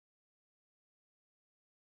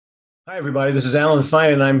Hi, everybody. This is Alan Fine,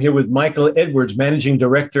 and I'm here with Michael Edwards, Managing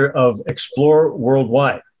Director of Explore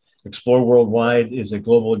Worldwide. Explore Worldwide is a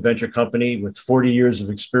global adventure company with 40 years of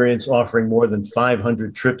experience offering more than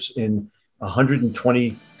 500 trips in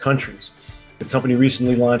 120 countries. The company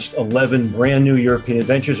recently launched 11 brand new European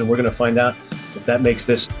adventures, and we're going to find out if that makes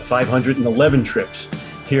this 511 trips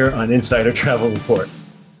here on Insider Travel Report.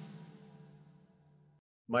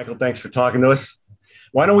 Michael, thanks for talking to us.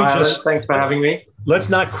 Why don't we just thanks for having me. Let's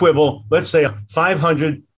not quibble. Let's say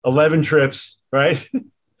 511 trips, right?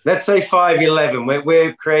 Let's say 511.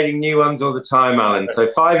 We're creating new ones all the time, Alan.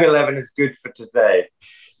 So 511 is good for today.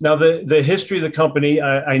 Now, the history of the company,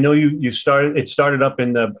 I know you started. It started up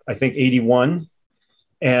in I think 81,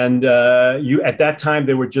 and you at that time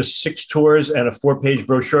there were just 6 tours and a 4-page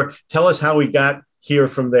brochure. Tell us how we got here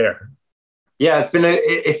from there. Yeah, it's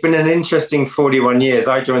been an interesting 41 years.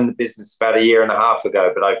 I joined the business about a year and a half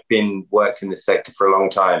ago, but I've worked in this sector for a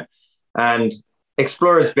long time. And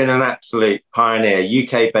Explorer has been an absolute pioneer,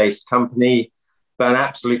 UK-based company, but an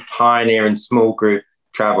absolute pioneer in small group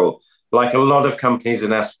travel. Like a lot of companies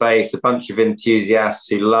in our space, a bunch of enthusiasts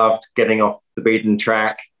who loved getting off the beaten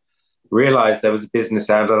track, realized there was a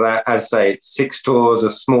business out of that. As I say, 6 tours,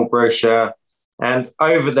 a small brochure. And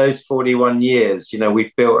over those 41 years,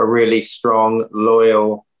 we've built a really strong,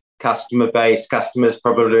 loyal customer base. Customers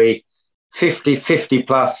probably 50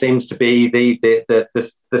 plus seems to be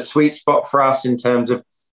the sweet spot for us in terms of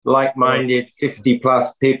like-minded 50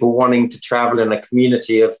 plus people wanting to travel in a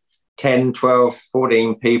community of 10, 12,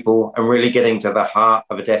 14 people and really getting to the heart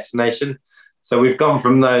of a destination. So we've gone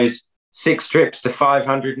from those 6 trips to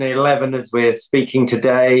 511 as we're speaking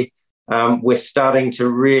today. We're starting to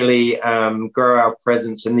really grow our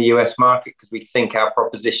presence in the US market because we think our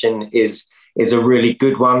proposition is a really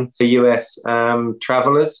good one for US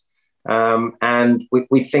travelers. And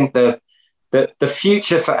we think the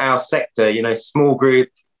future for our sector, small group,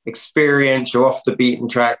 experiential, off the beaten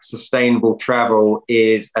track, sustainable travel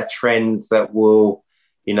is a trend that will,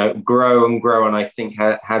 grow and grow. And I think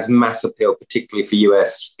has mass appeal, particularly for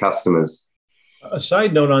US customers. A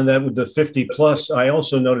side note on that with the 50 plus, I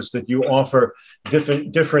also noticed that you offer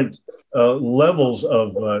different levels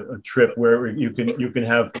of a trip where you can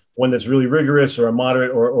have one that's really rigorous or a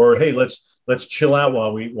moderate or hey, let's chill out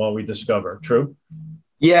while we discover. True?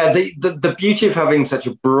 Yeah, the beauty of having such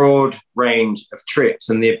a broad range of trips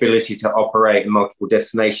and the ability to operate in multiple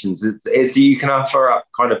destinations is that you can offer up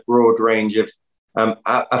kind of broad range of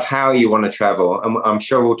how you want to travel. And I'm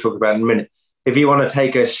sure we'll talk about in a minute. If you want to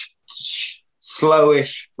take a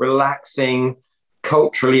slowish, relaxing,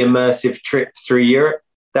 culturally immersive trip through Europe,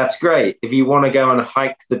 that's great. If you want to go and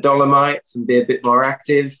hike the Dolomites and be a bit more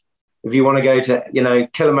active, if you want to go to,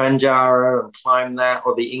 Kilimanjaro and climb that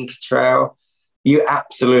or the Inca Trail, you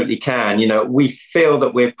absolutely can. We feel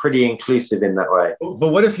that we're pretty inclusive in that way. But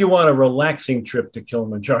what if you want a relaxing trip to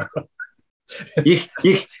Kilimanjaro?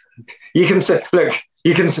 you can say, look,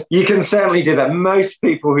 you can certainly do that. Most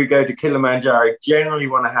people who go to Kilimanjaro generally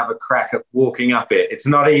want to have a crack at walking up it. It's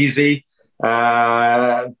not easy,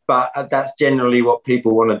 but that's generally what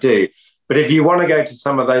people want to do. But if you want to go to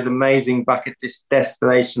some of those amazing bucket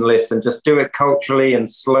destination lists and just do it culturally and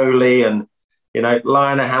slowly and,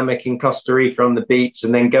 lie in a hammock in Costa Rica on the beach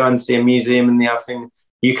and then go and see a museum in the afternoon,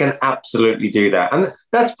 you can absolutely do that. And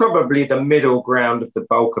that's probably the middle ground of the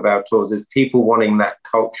bulk of our tours is people wanting that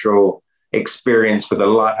cultural experience with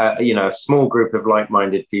a small group of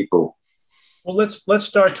like-minded people. Well, let's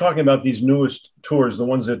start talking about these newest tours, the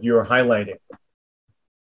ones that you're highlighting.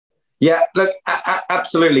 Yeah, look,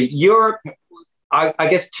 absolutely. Europe, I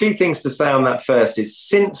guess 2 things to say on that. First is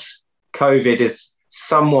since COVID is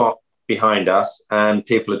somewhat behind us and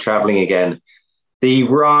people are traveling again, the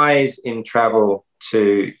rise in travel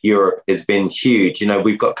to Europe has been huge.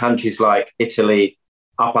 We've got countries like Italy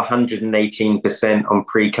up 118% on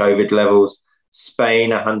pre-COVID levels,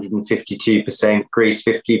 Spain 152%, Greece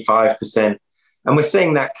 55%. And we're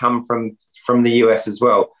seeing that come from the US as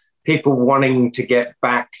well. People wanting to get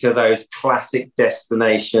back to those classic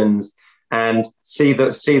destinations and see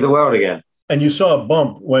the world again. And you saw a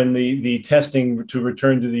bump when the testing to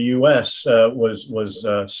return to the US was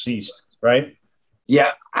ceased, right?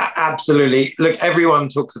 Yeah, absolutely. Look, everyone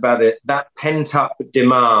talks about it. That pent-up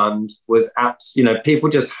demand was people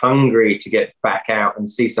just hungry to get back out and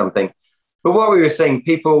see something. But what we were saying,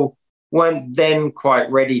 people weren't then quite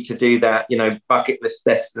ready to do that, bucket list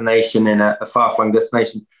destination in a far-flung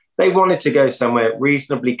destination. They wanted to go somewhere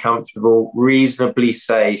reasonably comfortable, reasonably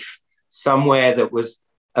safe, somewhere that was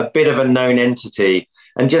a bit of a known entity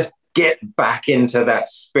and just get back into that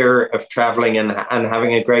spirit of traveling and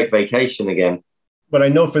having a great vacation again. But I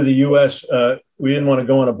know for the U.S., we didn't want to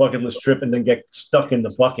go on a bucket list trip and then get stuck in the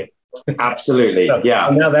bucket. Absolutely, so, yeah.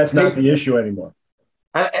 So now that's not the issue anymore.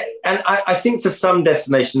 And I think for some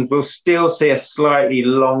destinations, we'll still see a slightly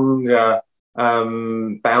longer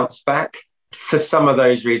bounce back for some of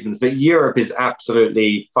those reasons. But Europe is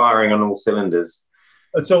absolutely firing on all cylinders.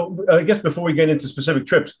 So I guess before we get into specific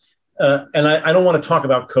trips, and I don't want to talk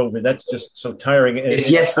about COVID. That's just so tiring. It's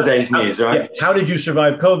yesterday's news, right? Yeah. How did you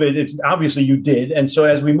survive COVID? It's obviously you did. And so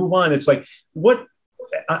as we move on, it's like, what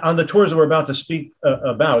on the tours that we're about to speak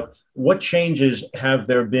about, what changes have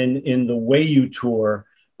there been in the way you tour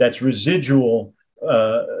that's residual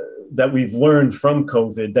that we've learned from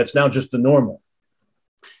COVID that's now just the normal?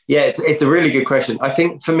 Yeah, it's a really good question. I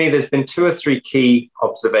think for me, there's been 2 or 3 key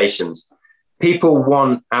observations. People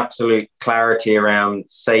want absolute clarity around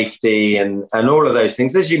safety and all of those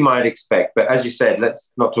things, as you might expect. But as you said,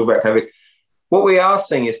 let's not talk about COVID. What we are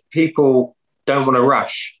seeing is people don't want to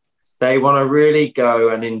rush. They want to really go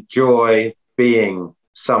and enjoy being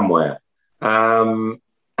somewhere. And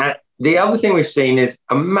the other thing we've seen is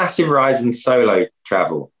a massive rise in solo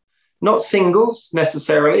travel. Not singles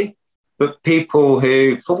necessarily, but people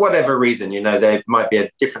who, for whatever reason, they might be at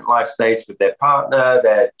a different life stage with their partner,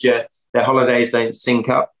 their holidays don't sync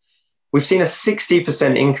up. We've seen a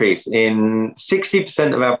 60% increase in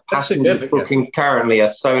 60% of our passengers booking currently are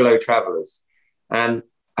solo travelers. And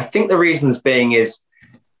I think the reasons being is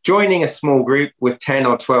joining a small group with 10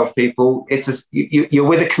 or 12 people. You're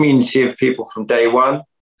with a community of people from day one.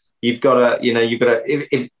 You've got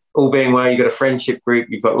if all being well, you've got a friendship group,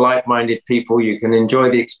 you've got like-minded people, you can enjoy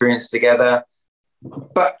the experience together.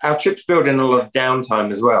 But our trips build in a lot of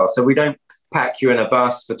downtime as well. So we don't pack you in a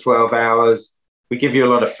bus for 12 hours. We give you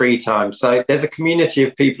a lot of free time. So there's a community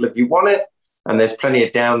of people if you want it, and there's plenty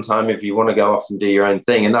of downtime if you want to go off and do your own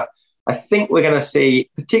thing. And I think we're going to see,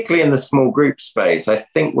 particularly in the small group space, I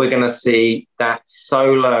think we're going to see that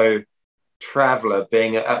solo traveler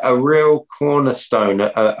being a real cornerstone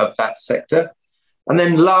of that sector. And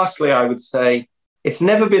then lastly, I would say it's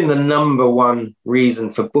never been the number one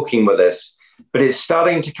reason for booking with us, but it's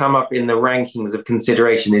starting to come up in the rankings of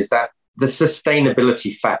consideration, is that the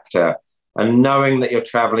sustainability factor and knowing that you're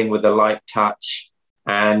traveling with a light touch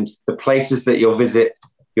and the places that you'll visit,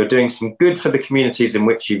 you're doing some good for the communities in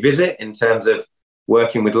which you visit in terms of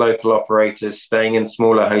working with local operators, staying in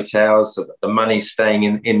smaller hotels so that the money's staying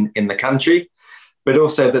in the country, but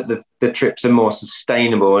also that the trips are more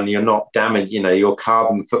sustainable and you're not damaged, your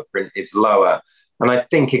carbon footprint is lower. And I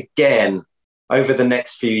think, again, over the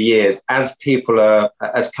next few years, as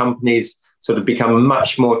companies sort of become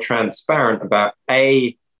much more transparent about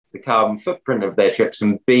A, the carbon footprint of their trips,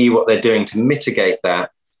 and B, what they're doing to mitigate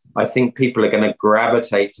that, I think people are going to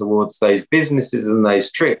gravitate towards those businesses and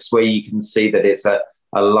those trips where you can see that it's a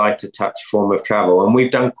lighter touch form of travel. And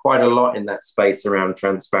we've done quite a lot in that space around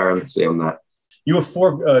transparency on that. You have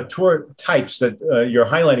 4 tour types that you're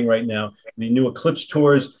highlighting right now: the new Eclipse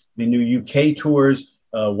tours, the new UK tours,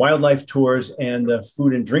 wildlife tours, and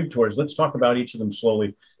food and drink tours. Let's talk about each of them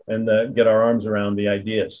slowly and get our arms around the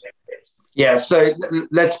ideas. Yeah, so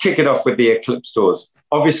let's kick it off with the Eclipse tours.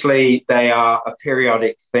 Obviously, they are a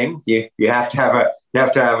periodic thing. You have to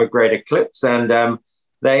have a great eclipse, and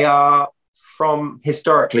they are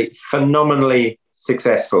historically phenomenally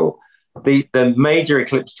successful. The major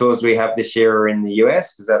eclipse tours we have this year are in the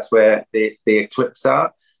US because that's where the eclipse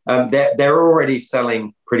are. They're already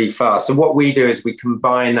selling pretty fast. So what we do is we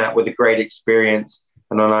combine that with a great experience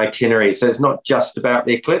and an itinerary. So it's not just about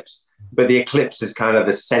the eclipse, but the eclipse is kind of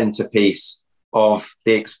the centerpiece of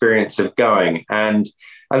the experience of going. And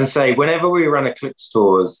as I say, whenever we run eclipse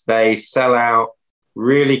tours, they sell out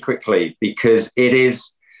really quickly because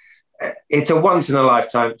it's a once in a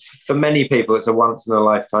lifetime. For many people, it's a once in a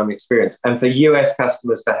lifetime experience. And for US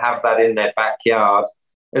customers to have that in their backyard,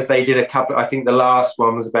 as they did I think the last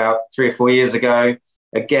one was about 3 or 4 years ago,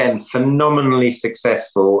 again, phenomenally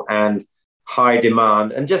successful and high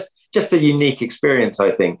demand, and just a unique experience,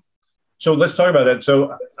 I think. So let's talk about that.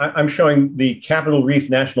 So I'm showing the Capitol Reef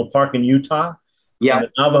National Park in Utah. Yeah. And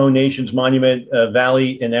the Navajo Nation's Monument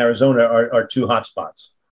Valley in Arizona are 2 hotspots.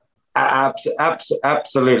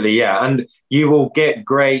 Absolutely, yeah. And you will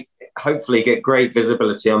hopefully get great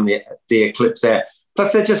visibility on the eclipse there.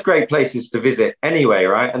 Plus, they're just great places to visit anyway,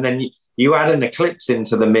 right? And then you add an eclipse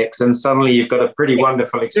into the mix and suddenly you've got a pretty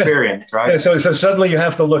wonderful experience, right? Yeah, so suddenly you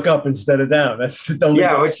have to look up instead of down. That's the only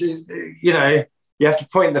way. Which is, you have to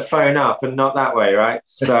point the phone up and not that way, right?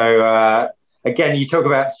 So again, you talk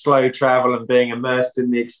about slow travel and being immersed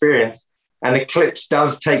in the experience, and eclipse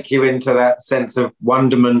does take you into that sense of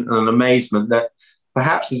wonderment and amazement that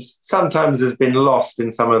perhaps sometimes has been lost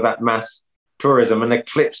in some of that mass tourism, and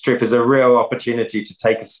Eclipse trip is a real opportunity to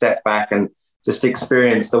take a step back and just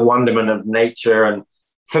experience the wonderment of nature. And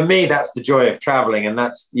for me, that's the joy of traveling, and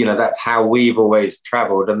that's how we've always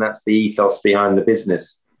traveled, and that's the ethos behind the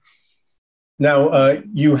business. Now,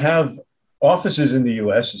 you have offices in the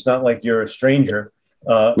US. It's not like you're a stranger,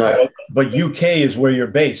 No. but UK is where you're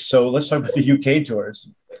based. So let's talk about the UK tours.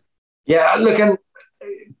 Yeah, look, and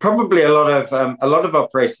probably a lot of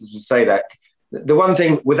operators would say that. The one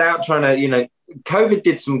thing, without trying to, COVID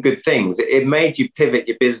did some good things. It made you pivot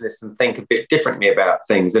your business and think a bit differently about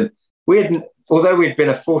things. And although we'd been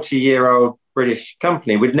a 40-year-old British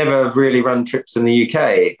company, we'd never really run trips in the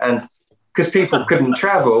UK. And because people couldn't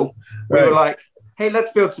travel, we were like, hey,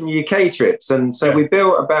 let's build some UK trips. And so we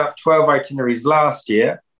built about 12 itineraries last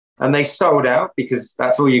year, and they sold out because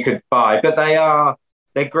that's all you could buy. But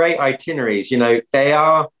they're great itineraries. They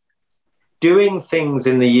are doing things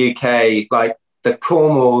in the UK, like the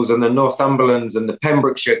Cornwalls and the Northumberlands and the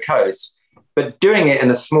Pembrokeshire coast, but doing it in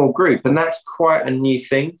a small group. And that's quite a new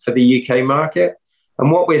thing for the UK market.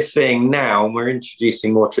 And what we're seeing now, and we're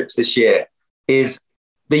introducing more trips this year, is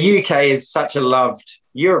the UK is such a loved,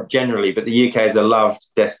 Europe generally, but the UK is a loved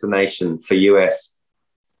destination for US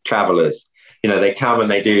travelers. They come and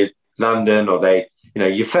they do London, or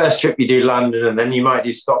your first trip you do London, and then you might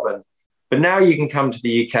do Scotland. But now you can come to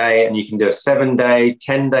the UK and you can do a 7-day,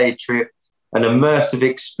 10-day trip, an immersive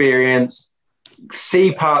experience,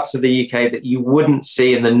 see parts of the UK that you wouldn't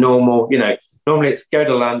see in the normal, normally it's go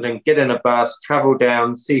to London, get in a bus, travel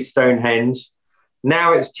down, see Stonehenge.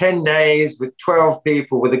 Now it's 10 days with 12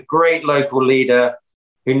 people with a great local leader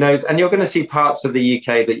who knows, and you're going to see parts of the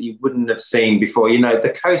UK that you wouldn't have seen before.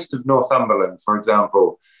 The coast of Northumberland, for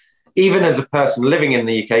example, even as a person living in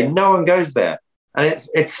the UK, no one goes there. And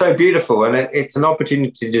it's so beautiful. And it's an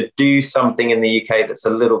opportunity to do something in the UK that's a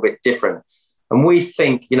little bit different. And we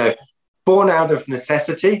think, born out of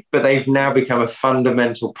necessity, but they've now become a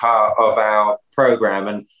fundamental part of our program.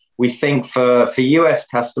 And we think for US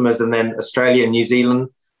customers and then Australia and New Zealand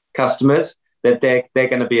customers, that they're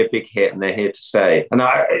going to be a big hit, and they're here to stay. And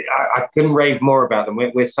I couldn't rave more about them.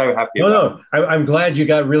 We're so happy. I'm glad you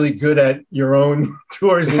got really good at your own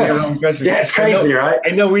tours in your own country. Yeah, it's crazy, right?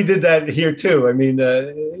 I know we did that here too. I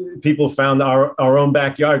mean, people found our own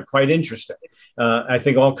backyard quite interesting. I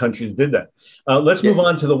think all countries did that. Let's move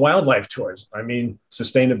on to the wildlife tours. I mean,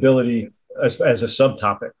 sustainability as a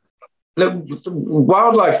subtopic. Look,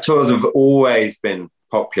 wildlife tours have always been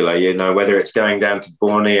popular, whether it's going down to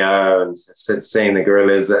Borneo and seeing the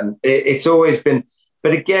gorillas, and it's always been,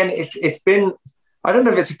 but again, it's been, I don't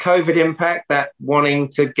know if it's a COVID impact, that wanting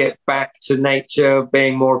to get back to nature,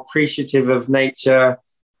 being more appreciative of nature,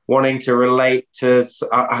 wanting to relate to,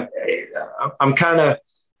 I'm kind of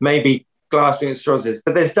maybe grasping at straws,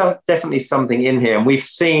 but there's definitely something in here. And we've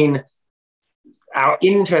seen our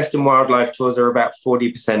interest in wildlife tours are about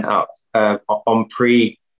 40% up on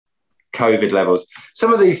pre-COVID levels.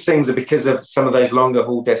 Some of these things are because of some of those longer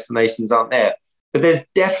haul destinations aren't there, but there's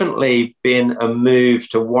definitely been a move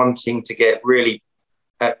to wanting to get really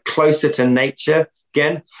closer to nature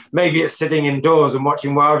again. Maybe it's sitting indoors and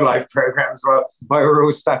watching wildlife programs while we're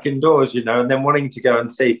all stuck indoors, and then wanting to go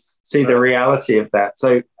and see the reality of that.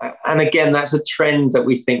 So, and again, that's a trend that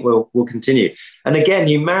we think will continue. And again,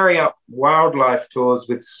 you marry up wildlife tours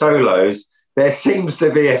with solos, there seems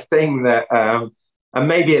to be a thing that, and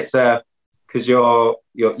maybe it's because your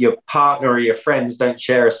partner or your friends don't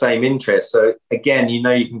share a same interest. So again, you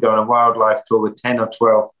can go on a wildlife tour with 10 or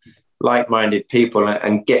 12 like-minded people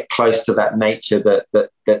and get close to that nature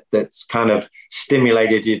that's kind of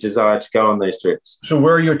stimulated your desire to go on those trips. So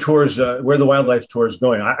where are your tours, where are the wildlife tours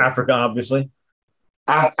going? Africa, obviously.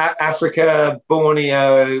 Africa,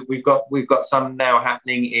 Borneo, we've got some now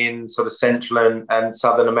happening in sort of Central and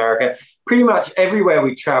Southern America. Pretty much everywhere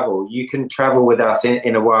we travel, you can travel with us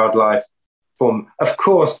in a wildlife form. Of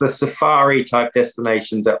course, the safari type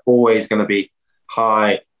destinations are always going to be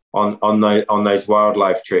high on those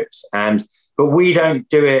wildlife trips, but we don't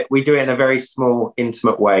do it. We do it in a very small,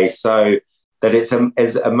 intimate way, so that it's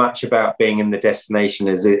as much about being in the destination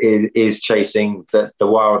as it is chasing the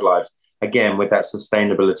wildlife. Again, with that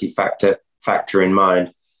sustainability factor in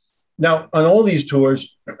mind. Now, on all these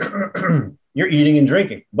tours, you're eating and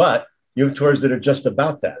drinking, but you have tours that are just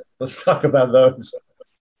about that. Let's talk about those.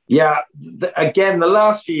 Yeah, again, the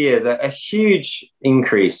last few years, a huge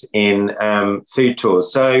increase in food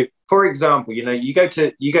tours. So, for example, you go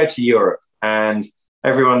to Europe, and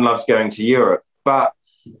everyone loves going to Europe, but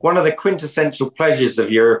one of the quintessential pleasures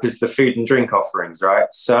of Europe is the food and drink offerings, right?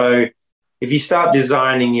 So if you start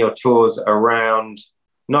designing your tours around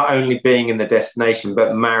not only being in the destination,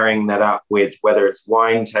 but marrying that up with whether it's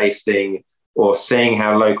wine tasting or seeing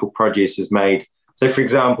how local produce is made. So, for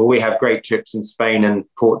example, we have great trips in Spain and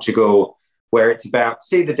Portugal where it's about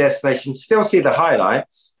see the destination, still see the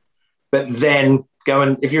highlights, but then go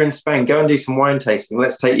and, if you're in Spain, go and do some wine tasting.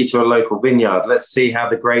 Let's take you to a local vineyard. Let's see how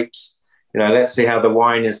the grapes, let's see how the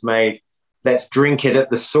wine is made. Let's drink it at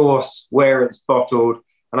the source where it's bottled.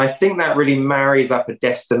 And I think that really marries up a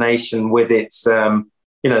destination with its,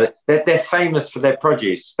 they're famous for their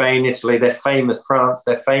produce. Spain, Italy, they're famous. France,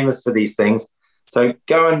 they're famous for these things. So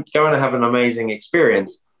go and have an amazing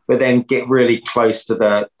experience, but then get really close to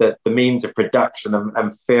the means of production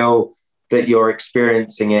and feel that you're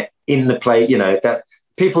experiencing it in the play. That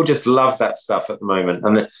people just love that stuff at the moment.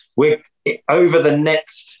 And we're over the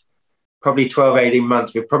next probably 12, 18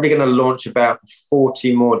 months, we're probably going to launch about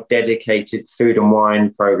 40 more dedicated food and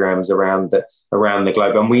wine programs around the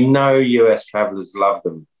globe. And we know US travelers love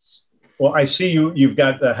them. Well, I see you've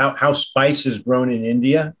got how spice is grown in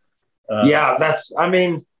India. Yeah, I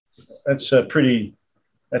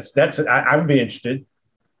would be interested.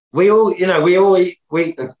 A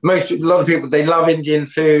lot of people, they love Indian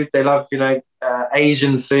food. They love,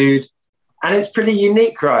 Asian food, and it's pretty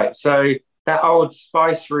unique, right? So that old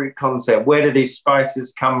spice route concept, where do these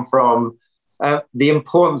spices come from? The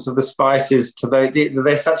importance of the spices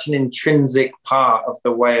they're such an intrinsic part of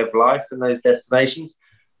the way of life in those destinations.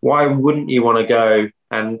 Why wouldn't you want to go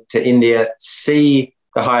to India, see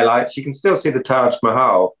the highlights? You can still see the Taj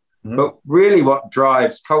Mahal, but really what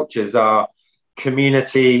drives cultures are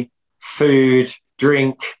community, food,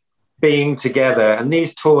 drink, being together. And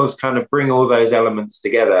these tours kind of bring all those elements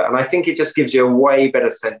together. And I think it just gives you a way better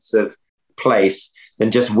sense of place than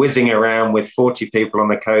just whizzing around with 40 people on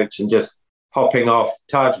the coach and just hopping off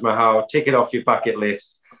Taj Mahal, tick it off your bucket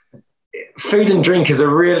list. Food and drink is a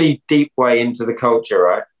really deep way into the culture,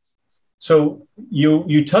 right? So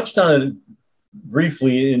you touched on it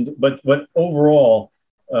briefly, but overall,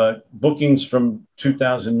 bookings from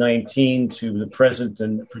 2019 to the present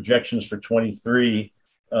and projections for 23,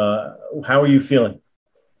 how are you feeling?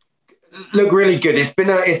 Look, really good. It's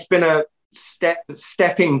been a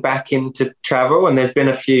stepping back into travel, and there's been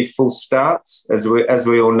a few false starts, as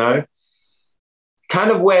we all know.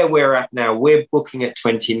 Kind of where we're at now, we're booking at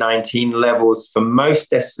 2019 levels for most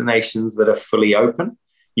destinations that are fully open.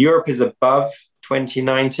 Europe is above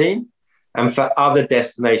 2019. And for other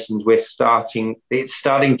destinations, it's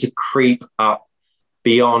starting to creep up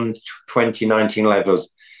beyond 2019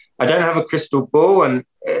 levels. I don't have a crystal ball, and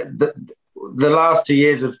the last 2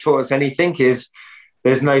 years have taught us anything is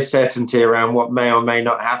there's no certainty around what may or may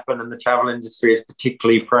not happen, and the travel industry is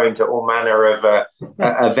particularly prone to all manner of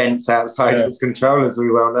events outside of its control, as we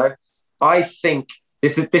well know. I think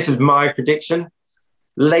this is my prediction.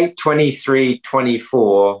 Late 23,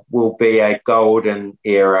 24 will be a golden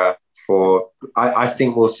era I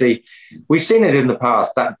think we'll see. We've seen it in the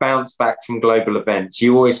past, that bounce back from global events.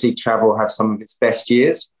 You always see travel have some of its best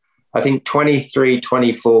years. I think 23,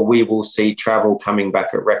 24, we will see travel coming back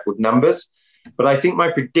at record numbers. But I think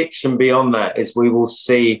my prediction beyond that is we will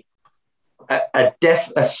see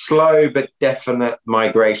a slow but definite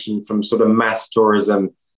migration from sort of mass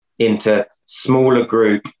tourism into smaller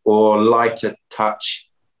group or lighter touch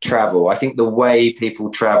travel. I think the way people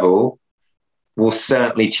travel will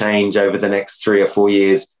certainly change over the next 3 or 4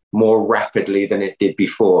 years more rapidly than it did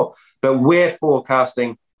before. But we're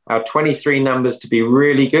forecasting our 23 numbers to be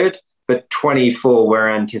really good, but 24, we're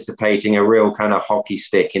anticipating a real kind of hockey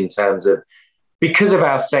stick in terms of, because of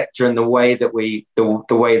our sector and the way that we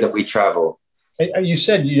travel. You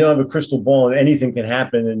said you don't have a crystal ball and anything can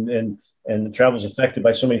happen, and the travel is affected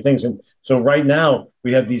by so many things. And so right now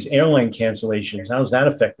we have these airline cancellations. How's that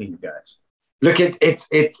affecting you guys? Look,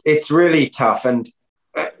 it's really tough, and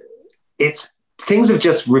things have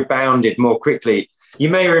just rebounded more quickly. You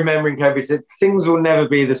may remember in COVID that things will never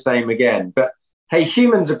be the same again. But hey,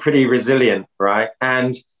 humans are pretty resilient, right?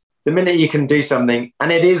 And the minute you can do something,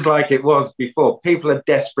 and it is like it was before, people are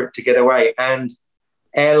desperate to get away. And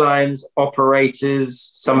airlines, operators,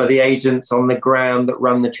 some of the agents on the ground that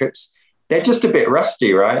run the trips, they're just a bit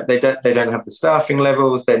rusty, right? They don't have the staffing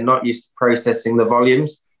levels. They're not used to processing the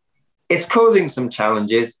volumes. It's causing some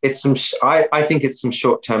challenges. I think it's some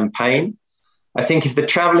short-term pain. I think if the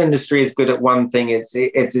travel industry is good at one thing, it's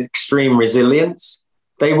extreme resilience.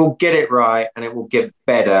 They will get it right and it will get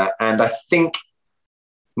better. And I think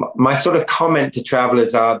my sort of comment to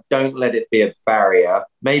travelers are, don't let it be a barrier.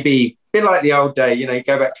 Maybe a bit like the old day, you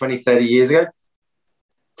go back 20, 30 years ago.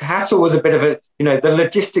 Hassle was a bit of the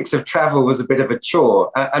logistics of travel was a bit of a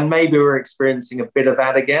chore, and maybe we're experiencing a bit of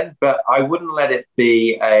that again, but I wouldn't let it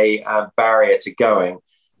be a barrier to going.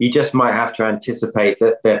 You just might have to anticipate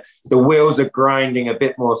that the wheels are grinding a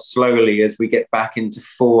bit more slowly as we get back into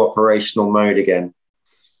full operational mode again.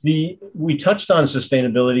 We touched on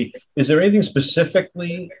sustainability. Is there anything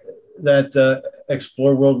specifically that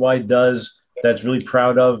Explore Worldwide does that's really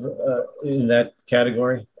proud of in that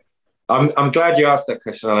category? I'm glad you asked that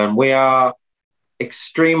question, Alan. We are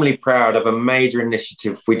extremely proud of a major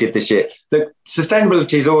initiative we did this year. Look,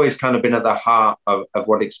 sustainability has always kind of been at the heart of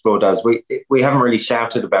what Explore does. We haven't really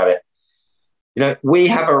shouted about it. You know,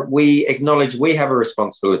 we acknowledge we have a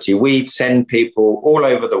responsibility. We send people all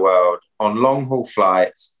over the world on long haul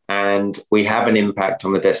flights, and we have an impact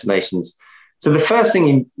on the destinations. So the first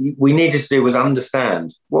thing we needed to do was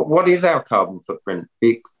understand what is our carbon footprint,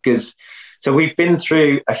 because so we've been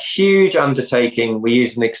through a huge undertaking. We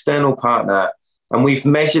use an external partner, and we've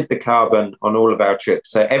measured the carbon on all of our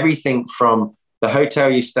trips. So everything from the hotel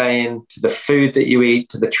you stay in, to the food that you eat,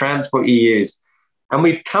 to the transport you use. And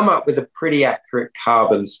we've come up with a pretty accurate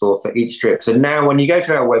carbon score for each trip. So now when you go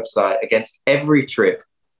to our website, against every trip,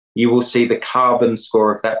 you will see the carbon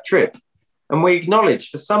score of that trip. And we acknowledge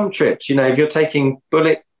for some trips, you know, if you're taking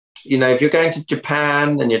bullet, you know, if you're going to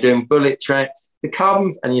Japan and you're doing bullet train, the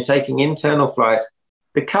carbon, and you're taking internal flights,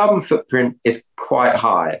 the carbon footprint is quite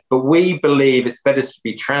high. But we believe it's better to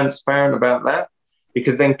be transparent about that,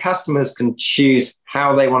 because then customers can choose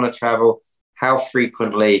how they want to travel, how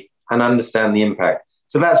frequently, and understand the impact.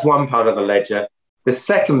 So that's one part of the ledger. The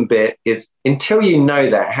second bit is, until you know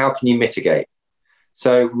that, how can you mitigate?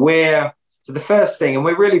 So the first thing, and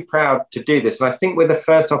we're really proud to do this, and I think we're the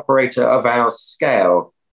first operator of our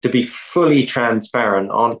scale to be fully transparent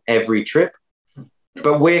on every trip.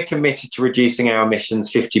 But we're committed to reducing our emissions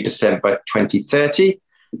 50% by 2030.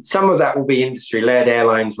 Some of that will be industry-led.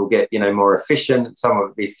 Airlines will get, you know, more efficient. Some of it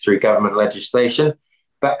will be through government legislation.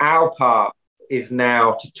 But our part is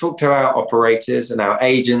now to talk to our operators and our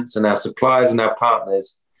agents and our suppliers and our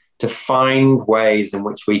partners to find ways in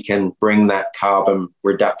which we can bring that carbon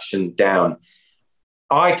reduction down.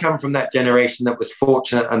 I come from that generation that was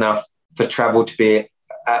fortunate enough for travel to be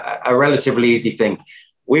a relatively easy thing.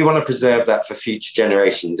 We want to preserve that for future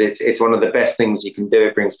generations. It's one of the best things you can do.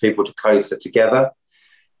 It brings people closer together.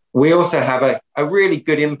 We also have a really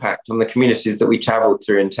good impact on the communities that we travel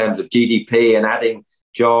through in terms of GDP and adding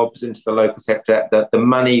jobs into the local sector, that the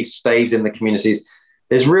money stays in the communities.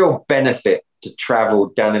 There's real benefit to travel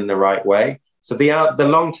done in the right way. So the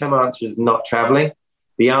long-term answer is not traveling.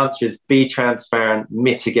 The answer is be transparent,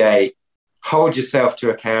 mitigate, hold yourself to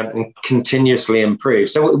account, and continuously improve.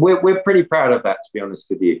 So we're pretty proud of that, to be honest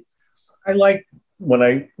with you. I like when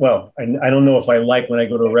I don't know if I like when I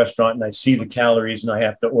go to a restaurant and I see the calories and I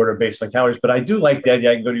have to order based on calories, but I do like the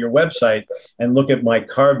idea I can go to your website and look at my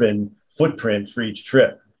carbon footprint for each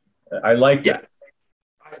trip. I like that.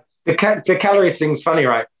 The calorie thing's funny,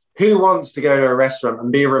 right? Who wants to go to a restaurant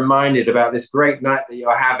and be reminded about this great night that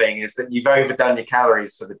you're having is that you've overdone your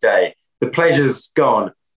calories for the day? The pleasure's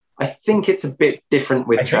gone. I think it's a bit different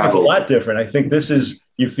with travel. It's a lot different. I think this is,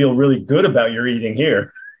 you feel really good about your eating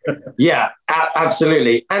here. Yeah,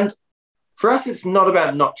 absolutely. And for us, it's not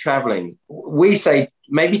about not traveling. We say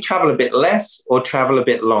maybe travel a bit less or travel a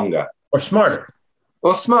bit longer. Or smarter.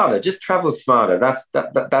 Or smarter, just travel smarter. That's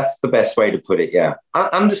the best way to put it, yeah.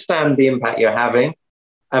 Understand the impact you're having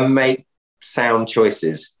and make sound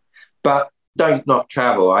choices. But don't not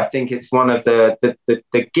travel. I think it's one of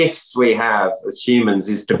the gifts we have as humans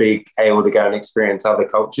is to be able to go and experience other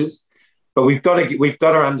cultures. But we've got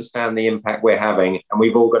to understand the impact we're having, and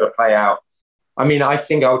we've all got to play out. I mean, I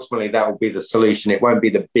think ultimately that will be the solution. It won't be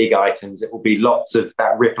the big items. It will be lots of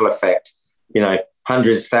that ripple effect, you know,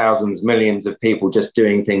 hundreds, thousands, millions of people just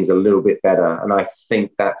doing things a little bit better. And I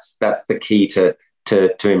think that's the key to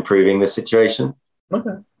improving the situation.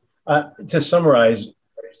 Okay. To summarize,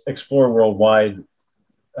 Explore Worldwide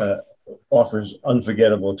offers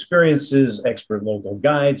unforgettable experiences, expert local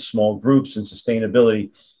guides, small groups, and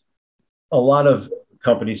sustainability. A lot of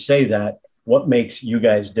companies say that. What makes you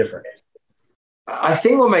guys different? I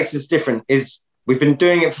think what makes us different is we've been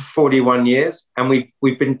doing it for 41 years, and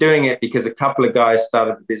we've been doing it because a couple of guys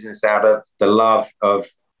started the business out of the love of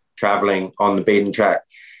traveling on the beaten track.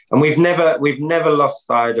 And we've never lost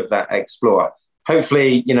sight of that Explore.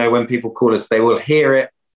 Hopefully, you know, when people call us, they will hear it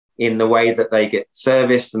in the way that they get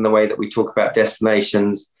serviced and the way that we talk about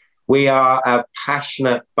destinations. We are a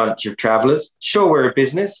passionate bunch of travelers. Sure, we're a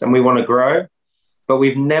business and we want to grow, but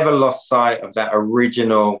we've never lost sight of that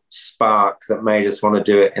original spark that made us want to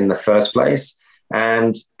do it in the first place.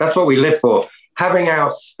 And that's what we live for. Having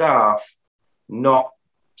our staff not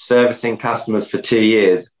servicing customers for 2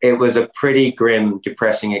 years, it was a pretty grim,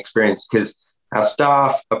 depressing experience because our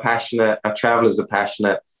staff are passionate, our travelers are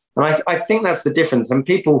passionate, And I think that's the difference. And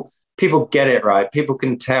people get it right. People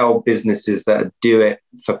can tell businesses that do it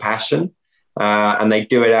for passion, and they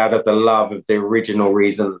do it out of the love of the original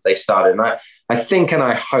reason that they started. And I think and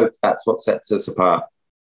I hope that's what sets us apart.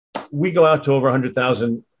 We go out to over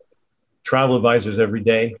 100,000 travel advisors every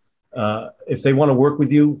day. If they want to work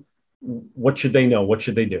with you, what should they know? What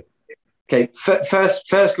should they do? Okay,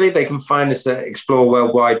 firstly, they can find us at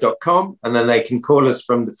exploreworldwide.com, and then they can call us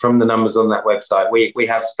from the numbers on that website. We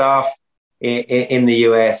have staff in the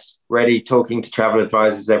US ready talking to travel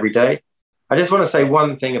advisors every day. I just want to say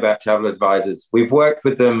one thing about travel advisors. We've worked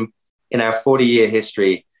with them in our 40-year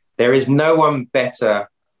history. There is no one better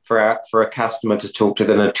for a customer to talk to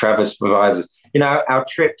than a travel advisor. You know, our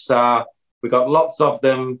trips we've got lots of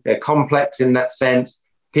them. They're complex in that sense.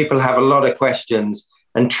 People have a lot of questions.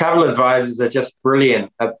 And travel advisors are just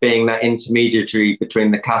brilliant at being that intermediary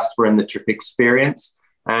between the customer and the trip experience.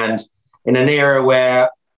 And in an era where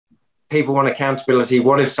people want accountability,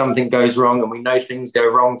 what if something goes wrong? And we know things go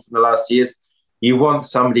wrong from the last years. You want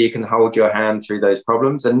somebody who can hold your hand through those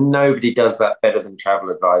problems. And nobody does that better than travel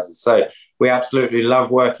advisors. So we absolutely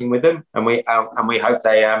love working with them. And we hope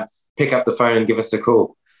they pick up the phone and give us a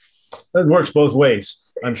call. It works both ways.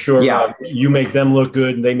 I'm sure you make them look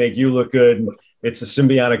good and they make you look good. And it's a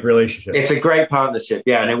symbiotic relationship. It's a great partnership,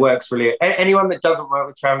 yeah, and it works really. Anyone that doesn't work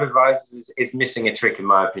with travel advisors is missing a trick, in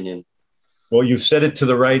my opinion. Well, you've said it to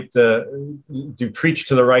the right, you preach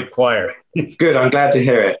to the right choir. Good, I'm glad to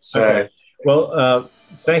hear it. So. Okay. Well,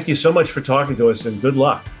 thank you so much for talking to us, and good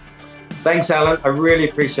luck. Thanks, Alan. I really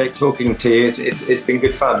appreciate talking to you. It's been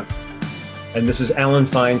good fun. And this is Alan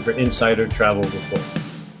Fine for Insider Travel Report.